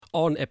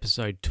On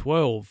episode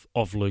 12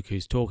 of Luke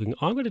Who's Talking,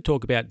 I'm going to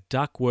talk about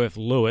Duckworth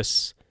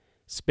Lewis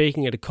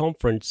speaking at a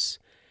conference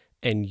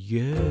and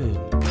yearns.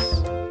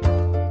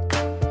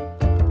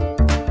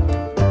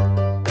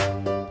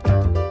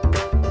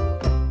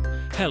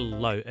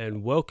 Hello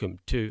and welcome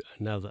to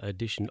another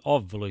edition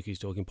of the Luke Who's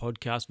Talking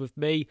podcast with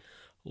me,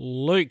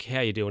 Luke. How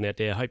you doing out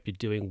there? I hope you're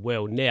doing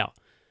well. Now,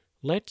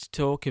 let's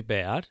talk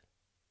about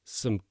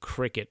some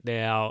cricket.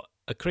 Now,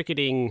 a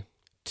cricketing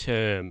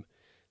term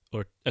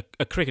or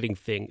a cricketing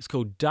thing. It's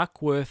called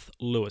Duckworth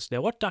Lewis.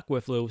 Now, what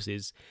Duckworth Lewis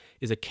is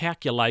a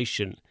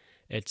calculation.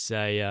 It's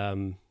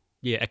a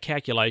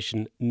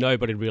calculation.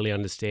 Nobody really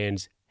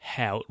understands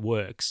how it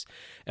works.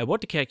 And what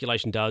the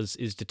calculation does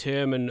is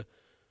determine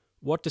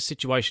what the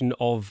situation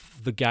of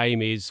the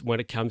game is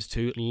when it comes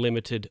to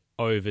limited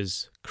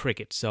overs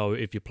cricket. So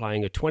if you're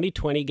playing a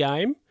 20-20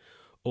 game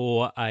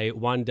or a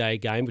one-day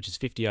game, which is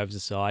 50 overs a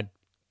side,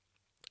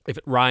 if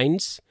it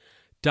rains,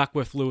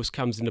 Duckworth Lewis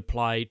comes into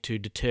play to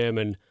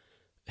determine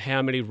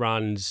how many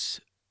runs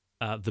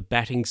the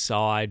batting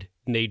side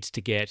needs to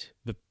get,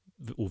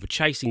 or the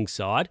chasing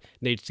side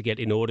needs to get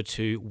in order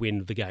to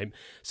win the game.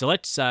 So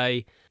let's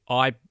say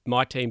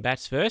my team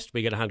bats first,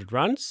 we get 100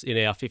 runs in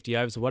our 50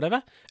 overs or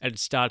whatever, and it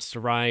starts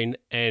to rain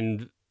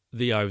and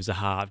the overs are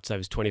halved, so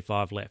there's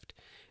 25 left.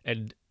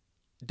 And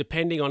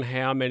depending on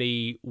how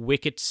many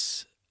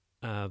wickets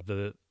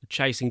the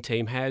chasing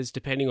team has,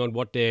 depending on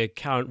what their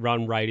current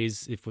run rate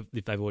is, if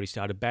they've already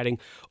started batting,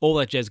 all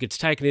that jazz gets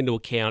taken into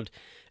account,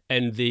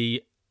 and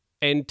the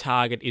end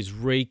target is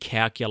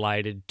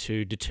recalculated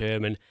to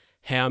determine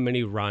how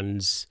many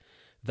runs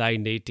they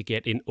need to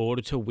get in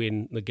order to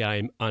win the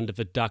game under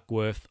the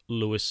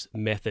Duckworth-Lewis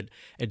method.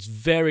 It's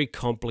very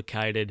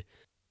complicated.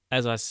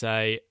 As I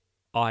say,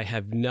 I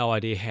have no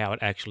idea how it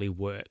actually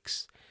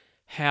works.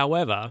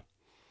 However,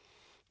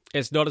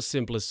 it's not as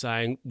simple as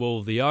saying,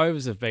 well, the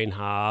overs have been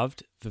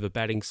halved for the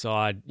batting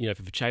side,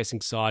 for the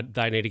chasing side,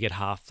 they need to get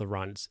half the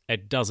runs.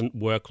 It doesn't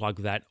work like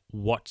that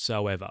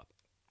whatsoever.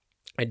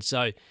 And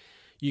so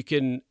you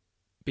can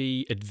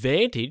be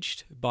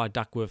advantaged by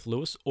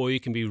Duckworth-Lewis, or you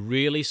can be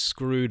really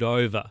screwed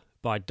over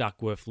by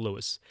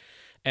Duckworth-Lewis.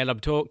 And I'm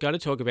going to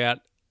talk about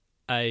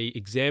an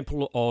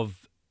example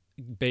of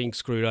being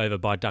screwed over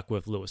by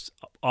Duckworth-Lewis.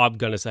 I'm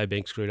going to say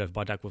being screwed over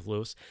by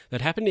Duckworth-Lewis. That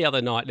happened the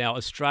other night. Now,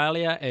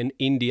 Australia and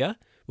India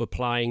were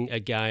playing a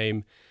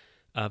game.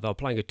 They were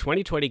playing a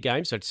 20-20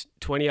 game, so it's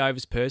 20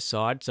 overs per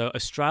side. So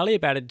Australia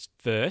batted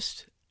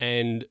first,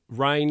 and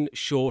rain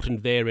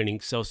shortened their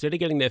innings. So instead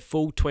of getting their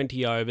full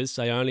 20 overs,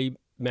 they only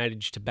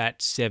managed to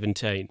bat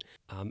 17.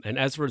 And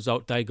as a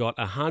result, they got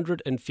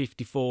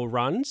 154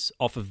 runs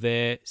off of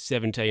their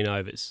 17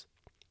 overs.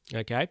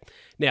 Okay?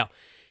 Now,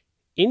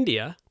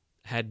 India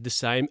had the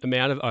same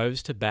amount of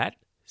overs to bat,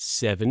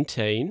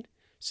 17.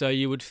 So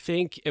you would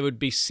think it would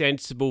be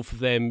sensible for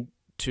them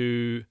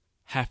to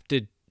have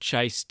to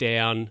chase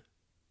down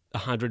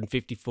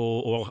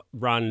 155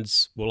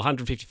 runs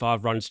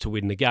to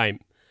win the game.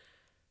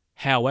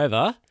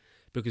 However,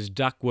 because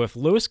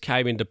Duckworth-Lewis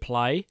came into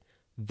play,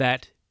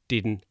 that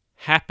didn't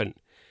happen.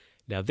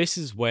 Now, this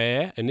is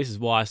why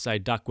I say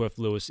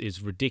Duckworth-Lewis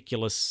is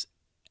ridiculous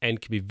and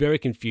can be very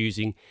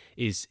confusing,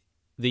 is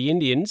the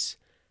Indians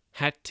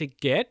had to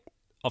get,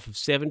 off of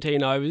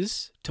 17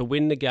 overs, to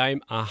win the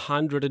game,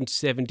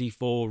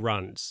 174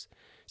 runs.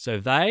 So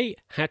they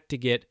had to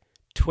get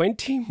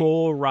 20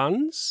 more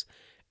runs,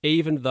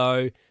 even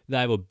though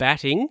they were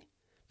batting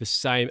the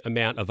same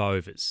amount of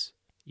overs.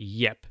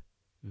 Yep.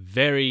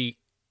 Very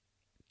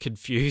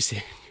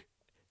confusing.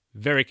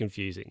 Very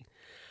confusing.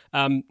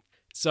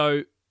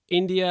 So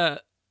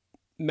India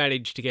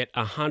managed to get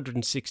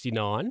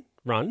 169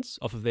 runs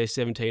off of their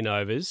 17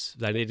 overs.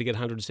 They needed to get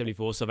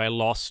 174, so they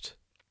lost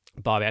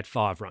by about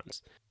 5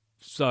 runs.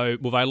 So,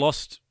 they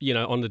lost,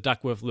 on the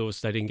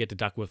Duckworth-Lewis, they didn't get the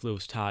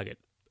Duckworth-Lewis target.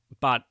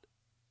 But,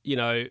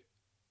 they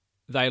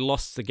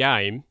lost the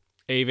game,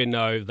 even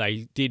though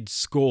they did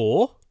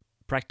score,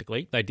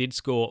 practically, they did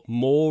score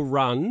more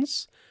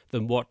runs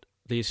than what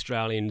the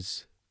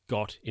Australians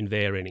got in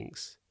their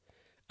innings.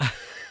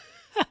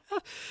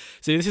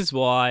 So this is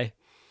why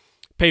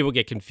people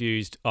get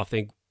confused, I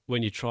think,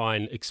 when you try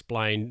and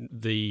explain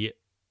the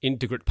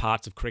intricate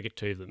parts of cricket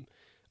to them.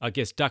 I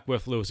guess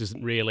Duckworth-Lewis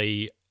isn't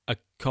really a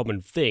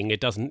common thing.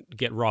 It doesn't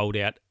get rolled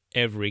out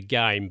every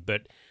game,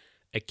 but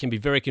it can be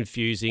very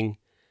confusing.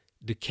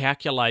 The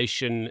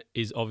calculation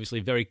is obviously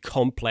very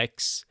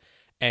complex,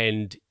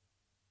 and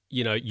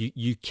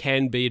you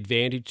can be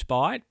advantaged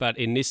by it, but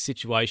in this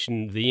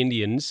situation, the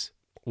Indians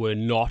were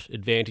not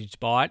advantaged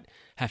by it,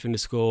 having to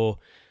score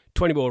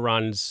 20 more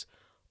runs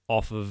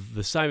off of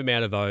the same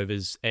amount of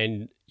overs.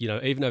 And,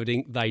 even though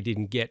they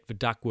didn't get the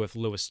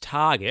Duckworth-Lewis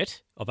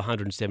target of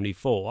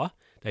 174,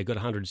 they got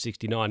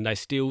 169, they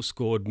still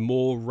scored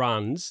more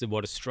runs than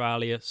what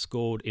Australia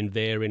scored in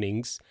their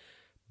innings,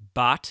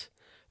 but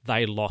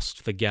they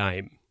lost the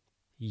game.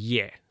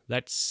 Yeah,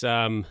 that's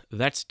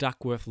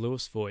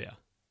Duckworth-Lewis for you.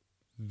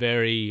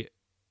 Very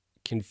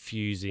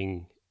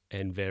confusing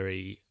and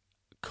very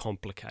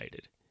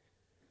complicated.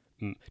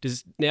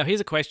 Now, here's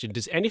a question.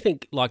 Does anything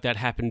like that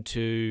happen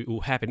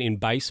in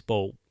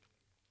baseball?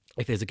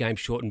 If there's a game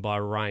shortened by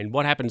rain,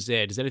 what happens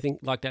there? Does anything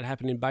like that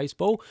happen in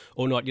baseball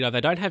or not?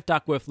 They don't have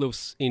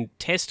Duckworth-Lewis in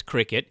Test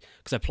cricket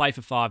because they play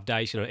for 5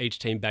 days. Each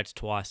team bats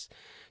twice,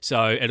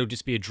 so it'll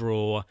just be a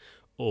draw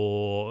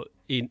or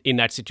in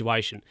that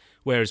situation.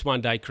 Whereas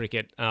one-day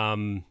cricket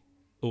or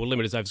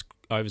limited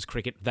overs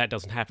cricket, that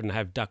doesn't happen to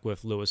have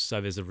Duckworth-Lewis, so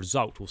there's a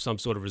result or some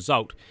sort of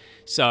result.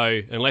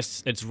 So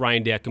unless it's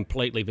rained out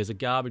completely, there's a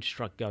garbage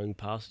truck going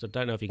past. I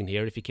don't know if you can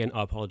hear it. If you can,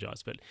 I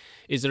apologise. But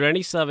is there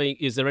any sort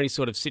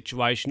of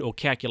situation or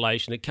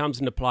calculation that comes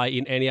into play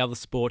in any other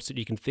sports that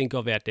you can think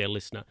of out there,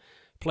 listener?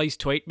 Please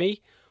tweet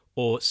me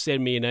or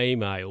send me an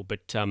email.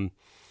 But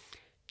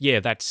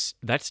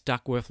that's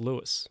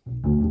Duckworth-Lewis.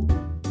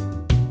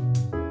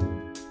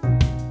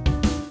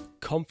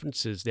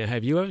 Conferences. Now,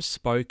 have you ever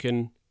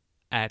spoken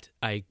at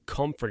a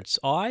conference?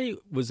 I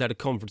was at a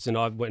conference and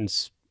I went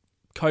and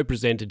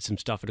co-presented some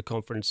stuff at a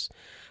conference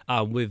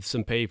with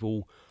some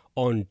people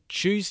on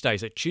Tuesday.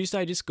 So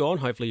Tuesday just gone.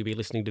 Hopefully you'll be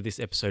listening to this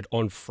episode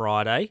on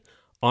Friday.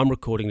 I'm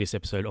recording this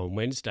episode on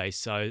Wednesday,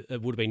 so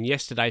it would have been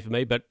yesterday for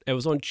me, but it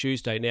was on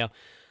Tuesday. Now,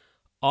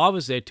 I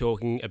was there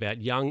talking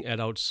about young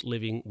adults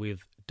living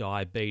with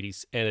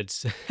diabetes, and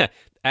it's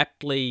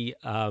aptly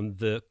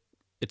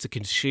it's a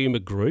consumer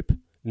group,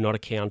 not a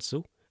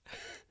council.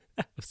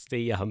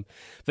 The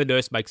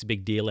nurse makes a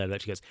big deal out of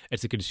that. She goes,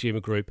 it's a consumer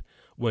group,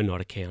 we're not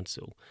a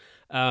council.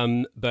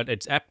 But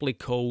it's aptly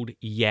called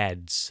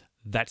YADS.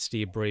 That's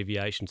the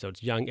abbreviation. So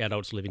it's young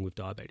adults living with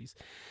diabetes.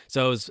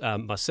 So it was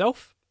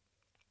myself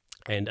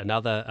and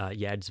another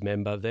YADS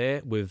member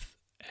there with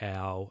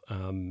our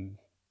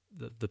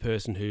the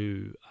person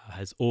who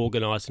has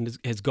organised and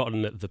has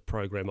gotten the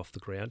program off the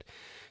ground.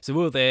 So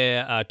we were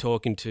there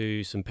talking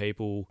to some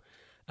people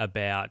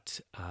about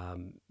how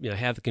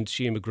the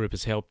consumer group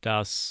has helped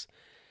us,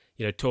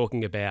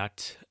 talking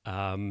about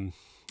how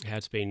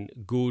it's been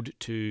good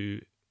to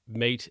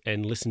meet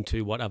and listen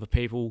to what other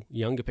people,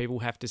 younger people,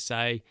 have to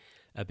say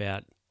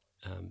about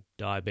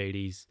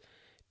diabetes,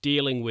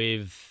 dealing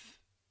with,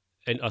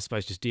 and I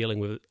suppose just dealing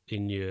with it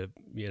in your,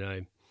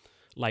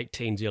 late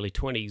teens, early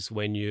 20s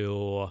when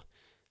you're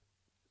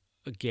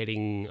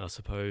getting, I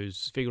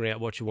suppose, figuring out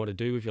what you want to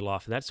do with your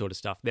life and that sort of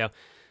stuff. Now,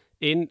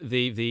 in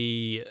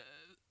the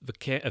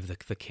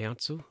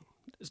council,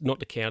 not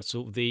the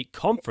council, the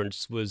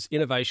conference was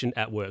Innovation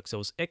at Work. So it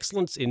was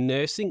Excellence in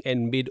Nursing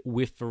and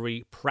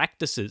Midwifery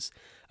Practices,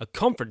 a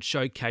conference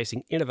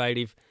showcasing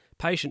innovative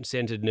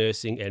patient-centered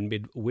nursing and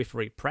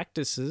midwifery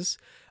practices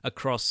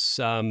across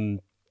the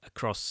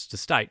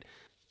state.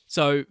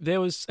 So it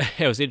was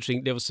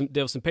interesting. There was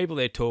some people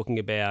there talking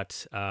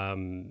about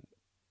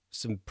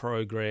some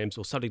programs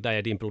or something they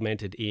had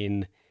implemented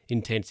in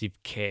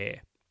intensive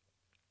care,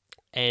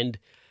 and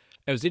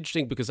it was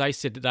interesting because they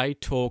said that they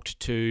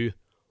talked to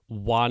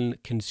one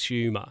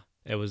consumer.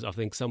 It was, I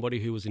think,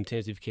 somebody who was in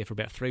intensive care for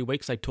about 3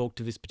 weeks. They talked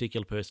to this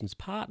particular person's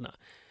partner,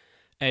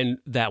 and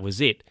that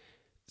was it.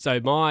 So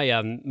my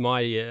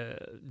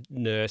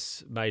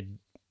nurse made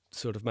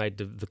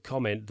the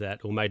comment that,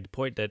 or made the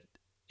point that,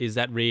 is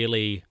that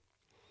really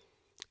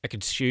a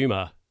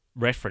consumer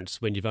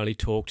reference when you've only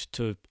talked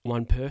to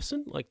one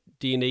person? Like,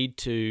 do you need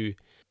to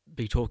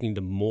be talking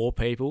to more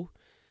people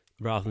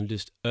rather than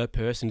just a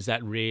person? Is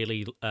that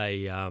really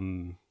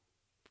a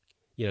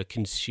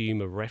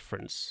consumer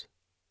reference,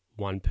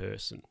 one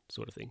person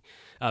sort of thing?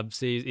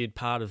 See, in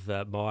part of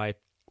my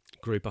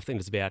group, I think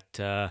there's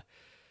about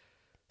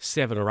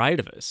 7 or 8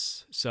 of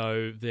us,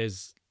 so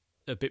there's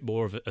a bit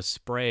more of a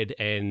spread,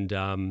 and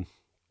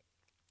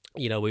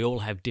we all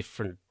have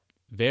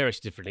various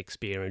different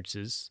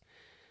experiences.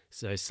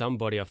 So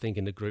somebody, I think,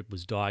 in the group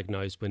was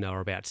diagnosed when they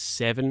were about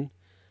 7,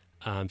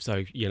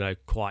 so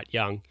quite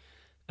young.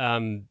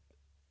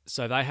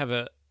 So they have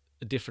a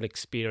different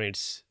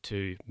experience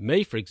to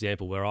me, for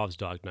example, where I was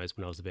diagnosed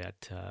when I was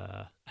about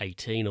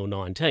 18 or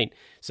 19.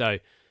 So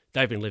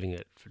they've been living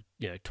it for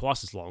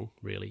twice as long,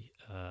 really,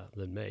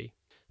 than me.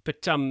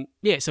 But so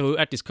we were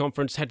at this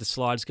conference, had the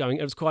slides going.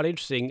 It was quite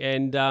interesting,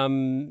 and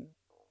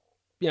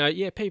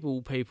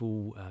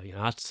people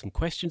asked some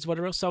questions,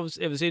 whatever else. So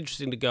it was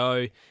interesting to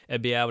go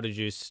and be able to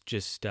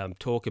just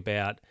talk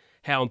about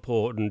how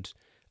important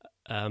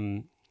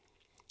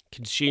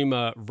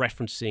consumer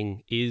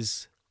referencing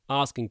is,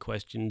 asking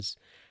questions,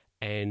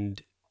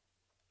 and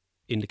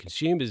in the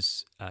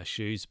consumer's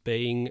shoes,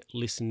 being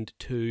listened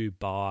to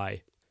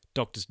by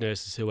doctors,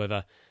 nurses,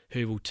 whoever,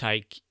 who will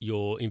take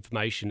your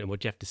information and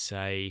what you have to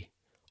say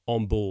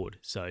on board.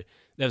 So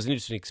that was an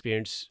interesting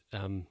experience,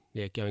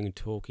 going and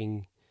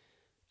talking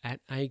at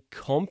a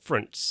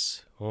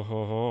conference.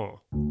 Right,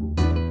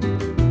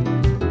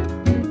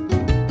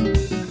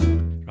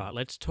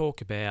 let's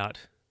talk about,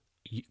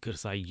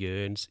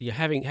 yearns. You're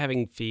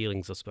having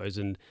feelings, I suppose,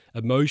 and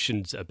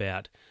emotions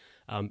about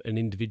an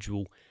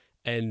individual,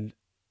 and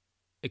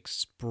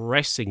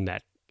expressing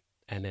that,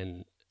 and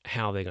then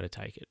how they're going to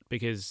take it.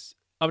 Because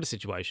I'm in a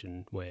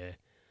situation where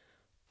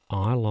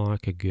I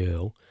like a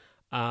girl,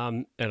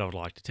 and I would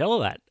like to tell her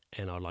that,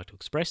 And I'd like to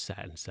express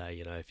that and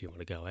say, if you want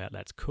to go out,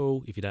 that's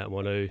cool. If you don't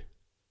want to,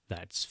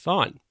 that's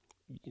fine.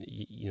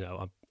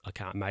 I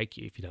can't make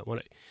you if you don't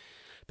want to.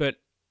 But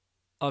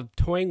I'm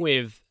toying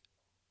with,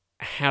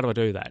 how do I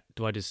do that?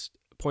 Do I just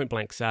point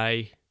blank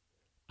say,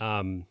 do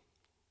I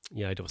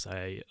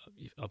say,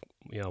 I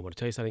want to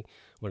tell you something,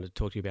 I want to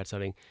talk to you about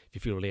something. If you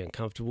feel really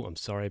uncomfortable, I'm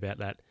sorry about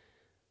that.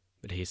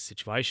 But here's the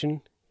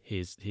situation.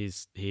 Here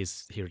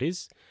it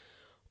is.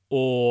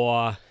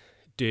 Or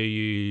do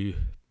you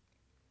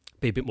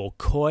be a bit more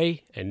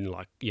coy and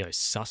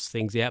suss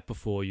things out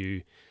before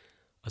you,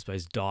 I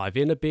suppose, dive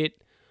in a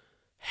bit?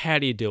 How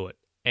do you do it?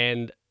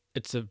 And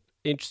it's a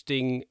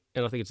interesting,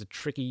 and I think it's a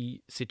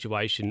tricky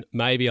situation.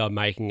 Maybe I'm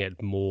making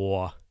it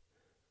more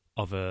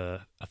of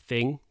a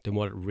thing than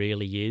what it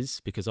really is,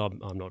 because I'm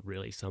not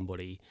really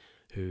somebody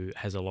who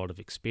has a lot of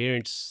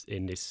experience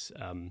in this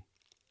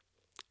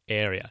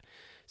area.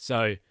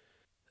 So,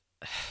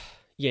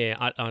 yeah,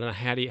 I don't know,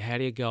 how do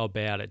you go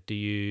about it? Do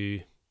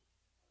you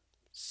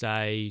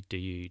say, do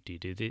you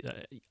do this?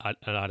 I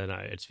don't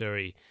know. It's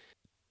very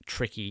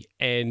tricky,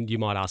 and you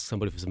might ask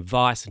somebody for some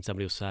advice, and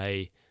somebody will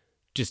say,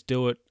 just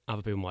do it.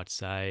 Other people might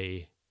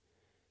say,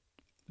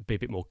 be a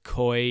bit more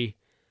coy,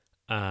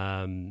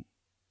 and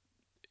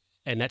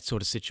that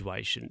sort of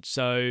situation.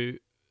 So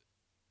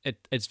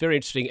it's very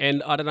interesting,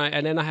 and I don't know.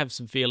 And then I have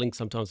some feelings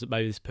sometimes that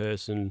maybe this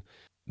person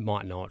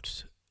might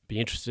not be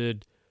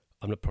interested.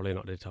 I'm probably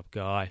not the type of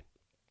guy,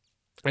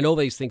 and all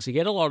these things. You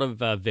get a lot of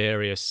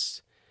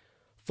various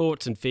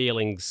thoughts and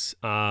feelings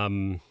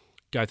go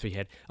through your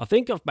head. I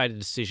think I've made a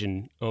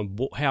decision on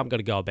how I'm going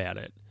to go about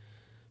it,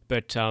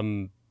 but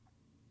we'll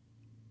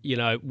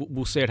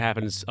see what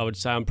happens. I would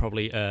say I'm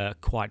probably a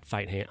quite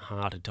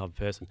faint-hearted type of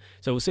person,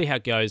 so we'll see how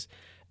it goes.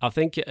 I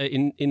think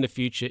in the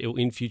future,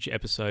 in future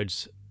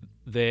episodes,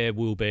 there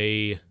will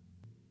be,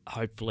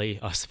 hopefully,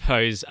 I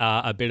suppose,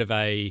 a bit of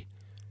a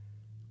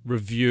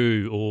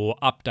review or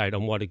update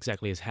on what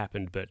exactly has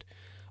happened. But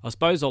I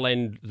suppose I'll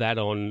end that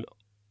on,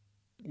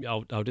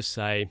 I'll just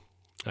say,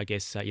 I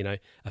guess, a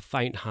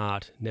faint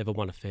heart never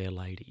won a fair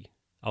lady.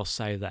 I'll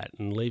say that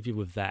and leave you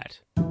with that.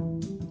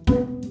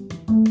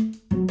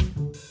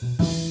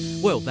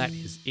 Well, that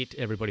is it,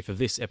 everybody, for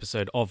this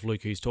episode of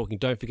Luke Who's Talking.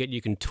 Don't forget,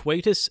 you can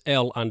tweet us,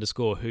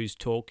 L_Who's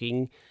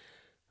Talking,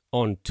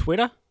 on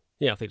Twitter.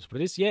 Yeah, I think that's what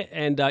it is. Yeah,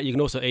 and you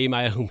can also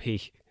email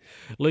me,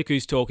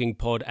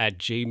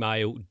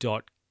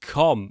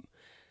 lukewho'stalkingpod@gmail.com.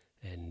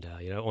 And,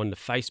 on the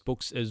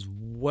Facebooks as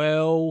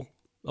well.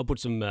 I'll put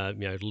some,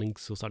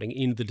 links or something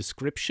in the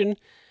description.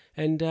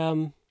 And,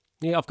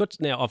 I've got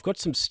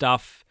some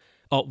stuff.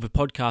 Oh, the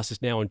podcast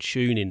is now on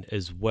TuneIn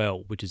as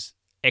well, which is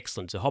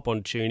excellent. So hop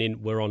on TuneIn.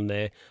 We're on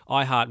there.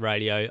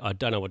 iHeartRadio, I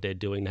don't know what they're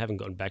doing. They haven't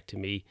gotten back to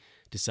me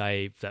to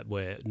say that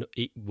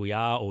we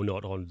are or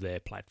not on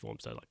their platform.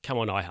 So, come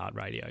on,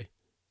 iHeartRadio.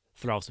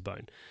 Throw us a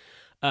bone.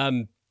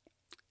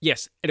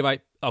 Yes,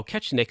 anyway, I'll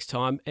catch you next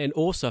time. And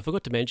also, I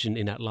forgot to mention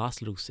in that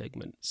last little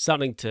segment,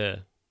 something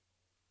to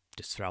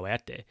just throw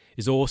out there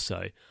is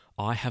also,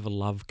 I have a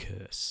love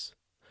curse.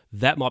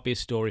 That might be a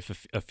story for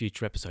a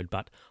future episode,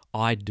 but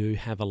I do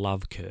have a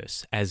love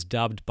curse, as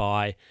dubbed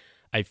by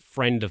a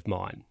friend of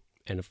mine.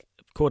 And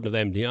according to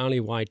them, the only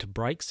way to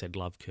break said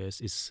love curse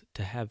is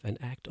to have an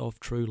act of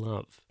true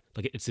love.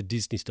 It's a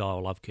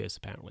Disney-style love curse,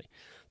 apparently.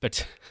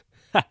 But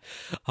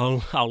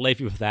I'll leave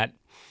you with that,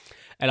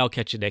 and I'll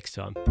catch you next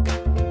time.